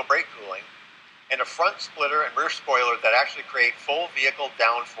additional brake cooling and a front splitter and rear spoiler that actually create full vehicle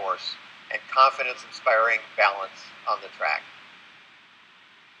downforce and confidence-inspiring balance on the track.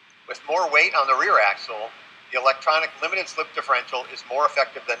 With more weight on the rear axle, the electronic limited slip differential is more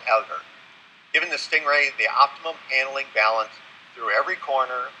effective than ever, giving the Stingray the optimum handling balance through every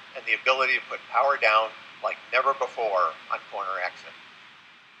corner and the ability to put power down like never before on corner exit.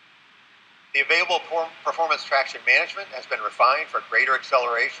 The available performance traction management has been refined for greater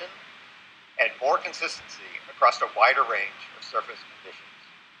acceleration and more consistency across a wider range of surface conditions.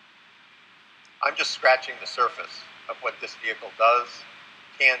 I'm just scratching the surface of what this vehicle does,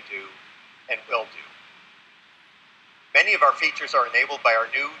 can do, and will do. Many of our features are enabled by our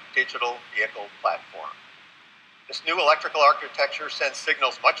new digital vehicle platform. This new electrical architecture sends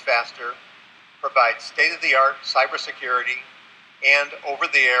signals much faster, provides state-of-the-art cybersecurity, and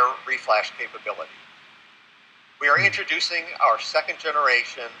over-the-air reflash capability. We are introducing our second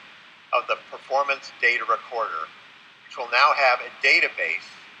generation of the Performance Data Recorder, which will now have a database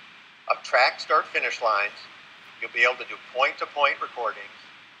of track start-finish lines. You'll be able to do point-to-point recordings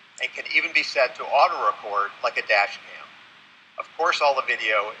and can even be set to auto-record like a dash cam. Of course, all the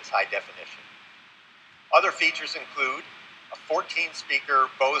video is high definition. Other features include a 14-speaker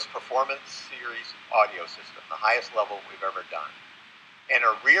Bose Performance Series audio system, the highest level we've ever done, and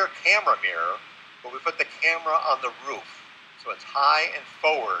a rear camera mirror, but we put the camera on the roof, so it's high and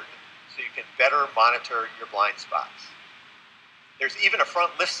forward, so you can better monitor your blind spots. There's even a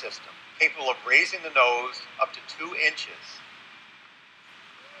front lift system capable of raising the nose up to 2 inches.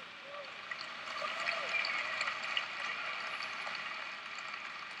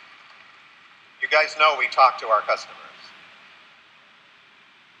 You guys know we talk to our customers.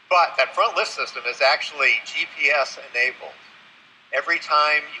 But that front lift system is actually GPS enabled. Every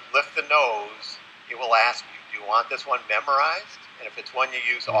time you lift the nose, it will ask you, do you want this one memorized? And if it's one you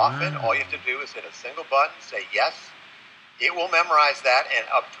use often, all you have to do is hit a single button, say yes. It will memorize that in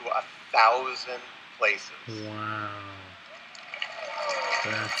up to 1,000 places. Wow.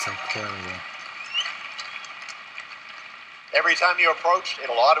 That's incredible. Every time you approach,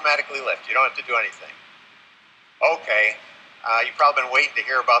 it'll automatically lift. You don't have to do anything. Okay, you've probably been waiting to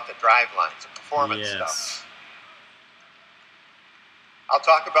hear about the drive lines, the performance stuff. I'll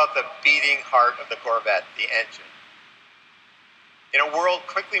talk about the beating heart of the Corvette, the engine. In a world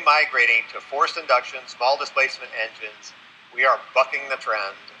quickly migrating to forced induction, small displacement engines, we are bucking the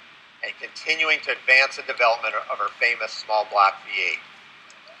trend and continuing to advance the development of our famous small block V8.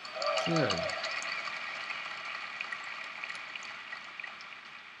 Good.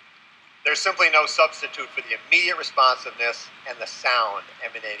 There's simply no substitute for the immediate responsiveness and the sound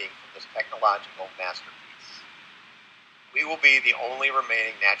emanating from this technological masterpiece. We will be the only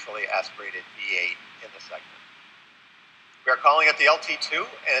remaining naturally aspirated V8 in the segment. We are calling it the LT2,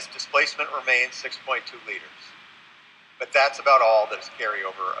 and its displacement remains 6.2 liters. But that's about all that is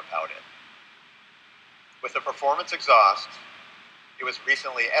carryover about it. With the performance exhaust, it was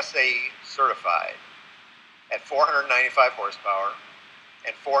recently SAE certified at 495 horsepower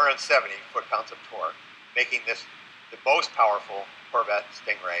and 470 foot-pounds of torque, making this the most powerful Corvette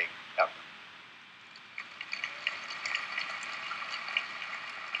Stingray ever.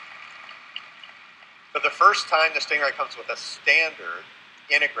 For the first time, the Stingray comes with a standard,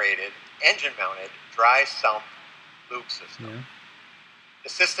 integrated, engine-mounted, dry sump lube system. Yeah. The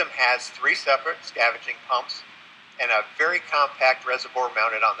system has 3 separate scavenging pumps and a very compact reservoir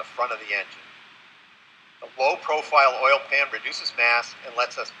mounted on the front of the engine. The low-profile oil pan reduces mass and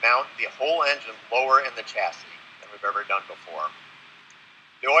lets us mount the whole engine lower in the chassis than we've ever done before.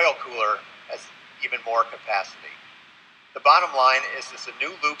 The oil cooler has even more capacity. The bottom line is this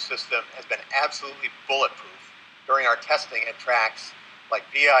new lube system has been absolutely bulletproof during our testing at tracks like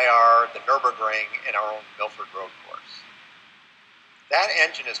VIR, the Nürburgring, and our own Milford Road Course. That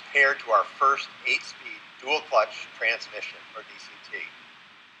engine is paired to our first 8-speed dual-clutch transmission, or DCT.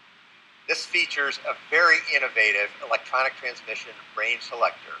 This features a very innovative electronic transmission range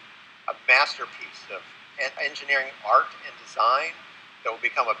selector, a masterpiece of engineering art and design that will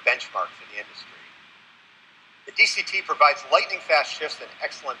become a benchmark for the industry. The DCT provides lightning-fast shifts and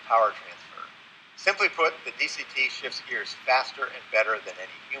excellent power transfer. Simply put, the DCT shifts gears faster and better than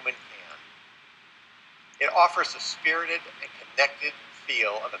any human can. It offers a spirited and connected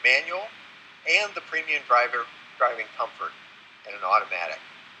feel of a manual and the premium driving comfort in an automatic.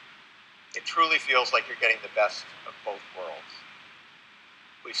 It truly feels like you're getting the best of both worlds.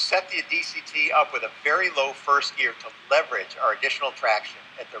 We've set the DCT up with a very low first gear to leverage our additional traction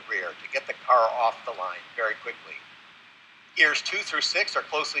at the rear to get the car off the line very quickly. Gears 2 through 6 are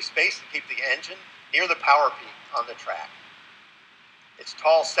closely spaced to keep the engine near the power peak on the track. Its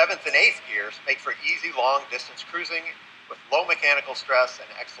tall 7th and 8th gears make for easy long distance cruising with low mechanical stress and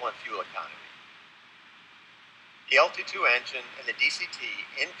excellent fuel economy. The LT2 engine and the DCT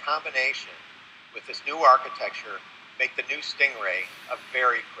in combination with this new architecture make the new Stingray a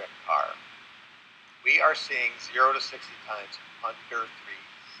very quick car. We are seeing 0 to 60 times under 3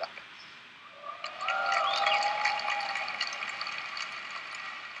 seconds.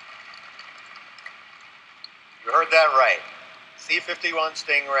 You heard that right. C51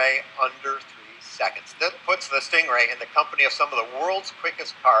 Stingray under 3 seconds. That puts the Stingray in the company of some of the world's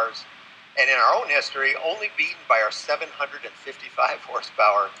quickest cars, and in our own history, only beaten by our 755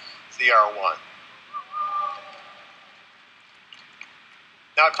 horsepower ZR1.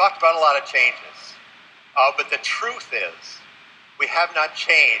 Now, I've talked about a lot of changes, but the truth is, we have not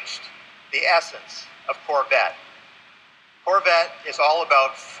changed the essence of Corvette. Corvette is all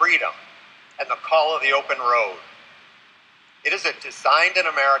about freedom and the call of the open road. It is a designed in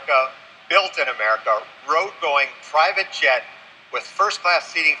America, built in America, road-going private jet with first-class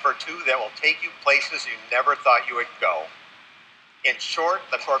seating for two that will take you places you never thought you would go. In short,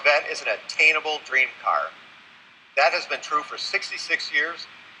 the Corvette is an attainable dream car. That has been true for 66 years,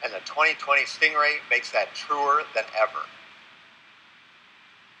 and the 2020 Stingray makes that truer than ever.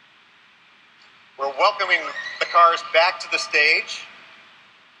 We're welcoming the cars back to the stage.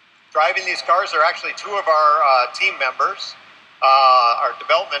 Driving these cars are actually two of our team members, our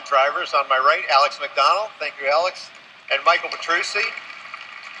development drivers. On my right, Alex McDonald. Thank you, Alex. And Michael Petrucci.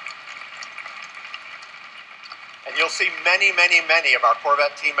 And you'll see many, many, many of our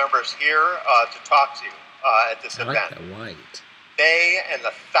Corvette team members here to talk to you at this event. I like that white. They and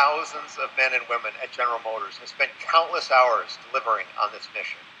the thousands of men and women at General Motors have spent countless hours delivering on this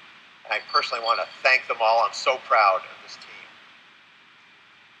mission. And I personally want to thank them all. I'm so proud of this team.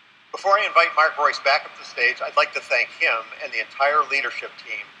 Before I invite Mark Royce back up the stage, I'd like to thank him and the entire leadership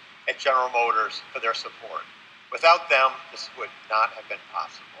team at General Motors for their support. Without them, this would not have been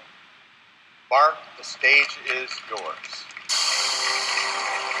possible. Mark, the stage is yours.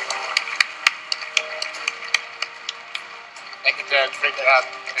 Thank you, Ted. Great job.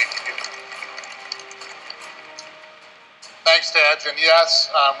 Thank you. Thanks, Ted. And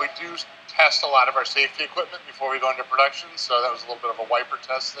yes, we do test a lot of our safety equipment before we go into production, so that was a little bit of a wiper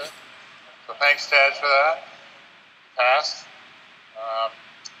test there. So thanks, Ted, for that. Passed.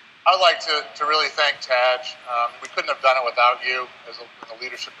 I'd like to really thank Taj. We couldn't have done it without you in the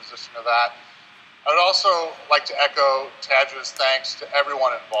leadership position of that. I would also like to echo Taj's thanks to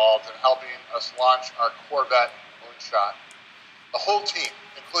everyone involved in helping us launch our Corvette Moonshot. The whole team,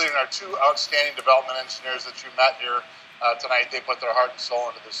 including our two outstanding development engineers that you met here tonight, they put their heart and soul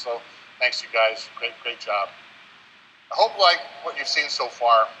into this. So thanks, you guys. Great job. I hope you like what you've seen so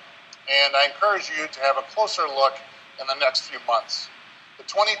far, and I encourage you to have a closer look in the next few months. The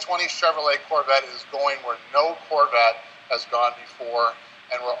 2020 Chevrolet Corvette is going where no Corvette has gone before,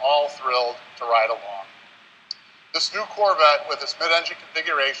 and we're all thrilled to ride along. This new Corvette with its mid-engine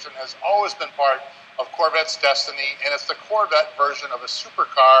configuration has always been part of Corvette's destiny, and it's the Corvette version of a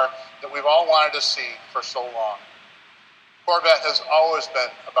supercar that we've all wanted to see for so long. Corvette has always been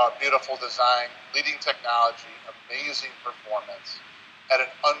about beautiful design, leading technology, amazing performance, at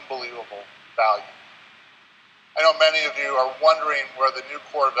an unbelievable value. I know many of you are wondering where the new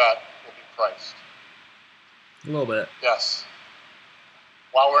Corvette will be priced. A little bit. Yes.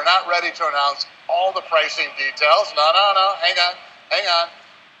 While we're not ready to announce all the pricing details, no, hang on.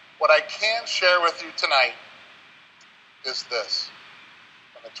 What I can share with you tonight is this.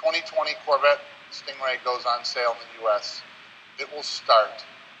 When the 2020 Corvette Stingray goes on sale in the U.S., it will start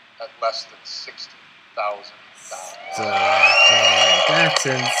at less than $60,000. That's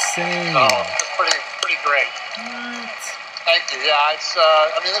insane. So it's pretty great. What? Thank you. Yeah, it's.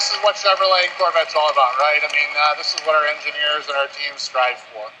 I mean, this is what Chevrolet and Corvette's all about, right? I mean, this is what our engineers and our teams strive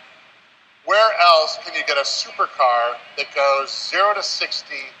for. Where else can you get a supercar that goes 0 to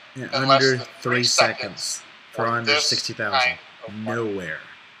 60 in less under than 3 seconds for under 60,000? Nowhere.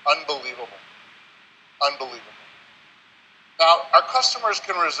 Unbelievable. Unbelievable. Now, our customers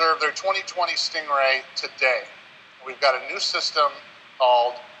can reserve their 2020 Stingray today. We've got a new system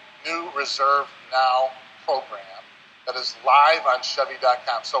called New Reserve Now Program that is live on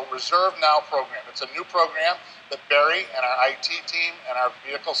Chevy.com. So Reserve Now Program. It's a new program that Barry and our IT team and our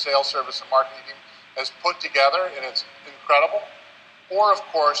vehicle sales service and marketing team has put together, and it's incredible. Or, of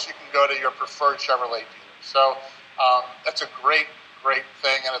course, you can go to your preferred Chevrolet dealer. So that's a great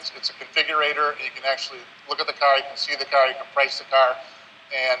thing, and it's a configurator, and you can actually look at the car, you can see the car, you can price the car,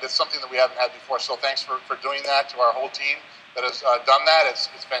 and it's something that we haven't had before. So thanks for doing that to our whole team that has done that. It's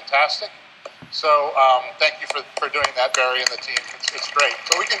fantastic. So thank you for doing that, Barry and the team. It's great.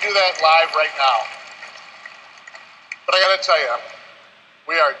 So we can do that live right now. But I got to tell you,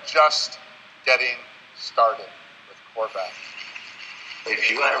 we are just getting started with Corvette.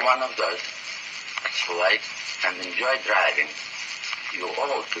 If you are one of those who like and enjoy driving, you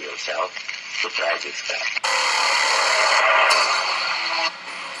owe it to yourself to try this car.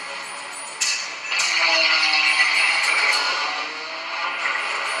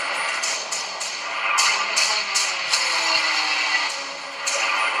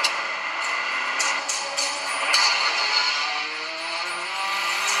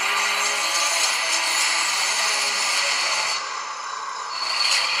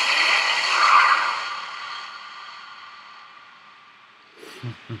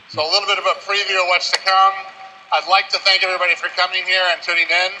 So a little bit of a preview of what's to come. I'd like to thank everybody for coming here and tuning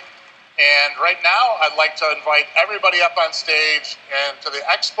in. And right now, I'd like to invite everybody up on stage and to the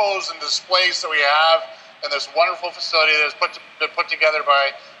expos and displays that we have in this wonderful facility that has been put together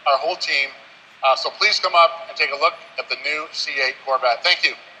by our whole team. So please come up and take a look at the new C8 Corvette. Thank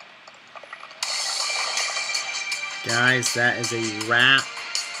you. Guys, that is a wrap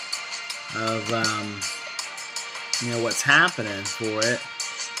of what's happening for it.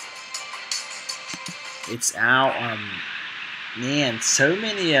 It's out. Man, so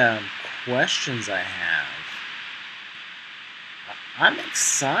many questions I have. I'm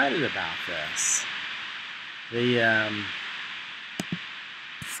excited about this.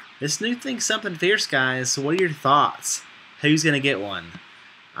 This new thing's something fierce, guys. So what are your thoughts? Who's gonna get one?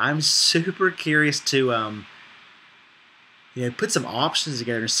 I'm super curious to put some options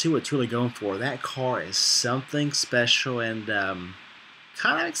together and see what it's really going for. That car is something special, and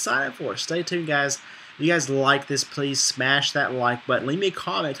kind of excited for it. Stay tuned, guys. If you guys like this, please smash that like button. Leave me a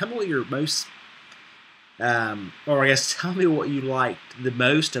comment. Tell me what you're most, or I guess tell me what you liked the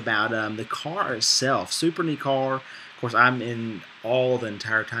most about the car itself. Super neat car. Of course, I'm in awe the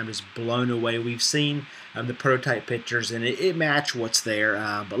entire time, just blown away. We've seen the prototype pictures, and it matched what's there,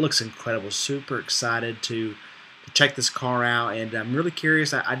 but looks incredible. Super excited to check this car out, and I'm really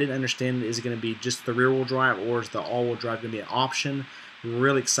curious. I didn't understand, is it going to be just the rear-wheel drive, or is the all-wheel drive going to be an option?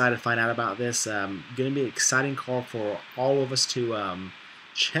 Really excited to find out about this. Going to be an exciting car for all of us to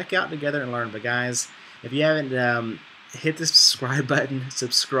check out together and learn. But guys, if you haven't hit the subscribe button,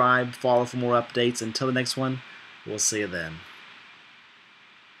 subscribe, follow for more updates. Until the next one, we'll see you then.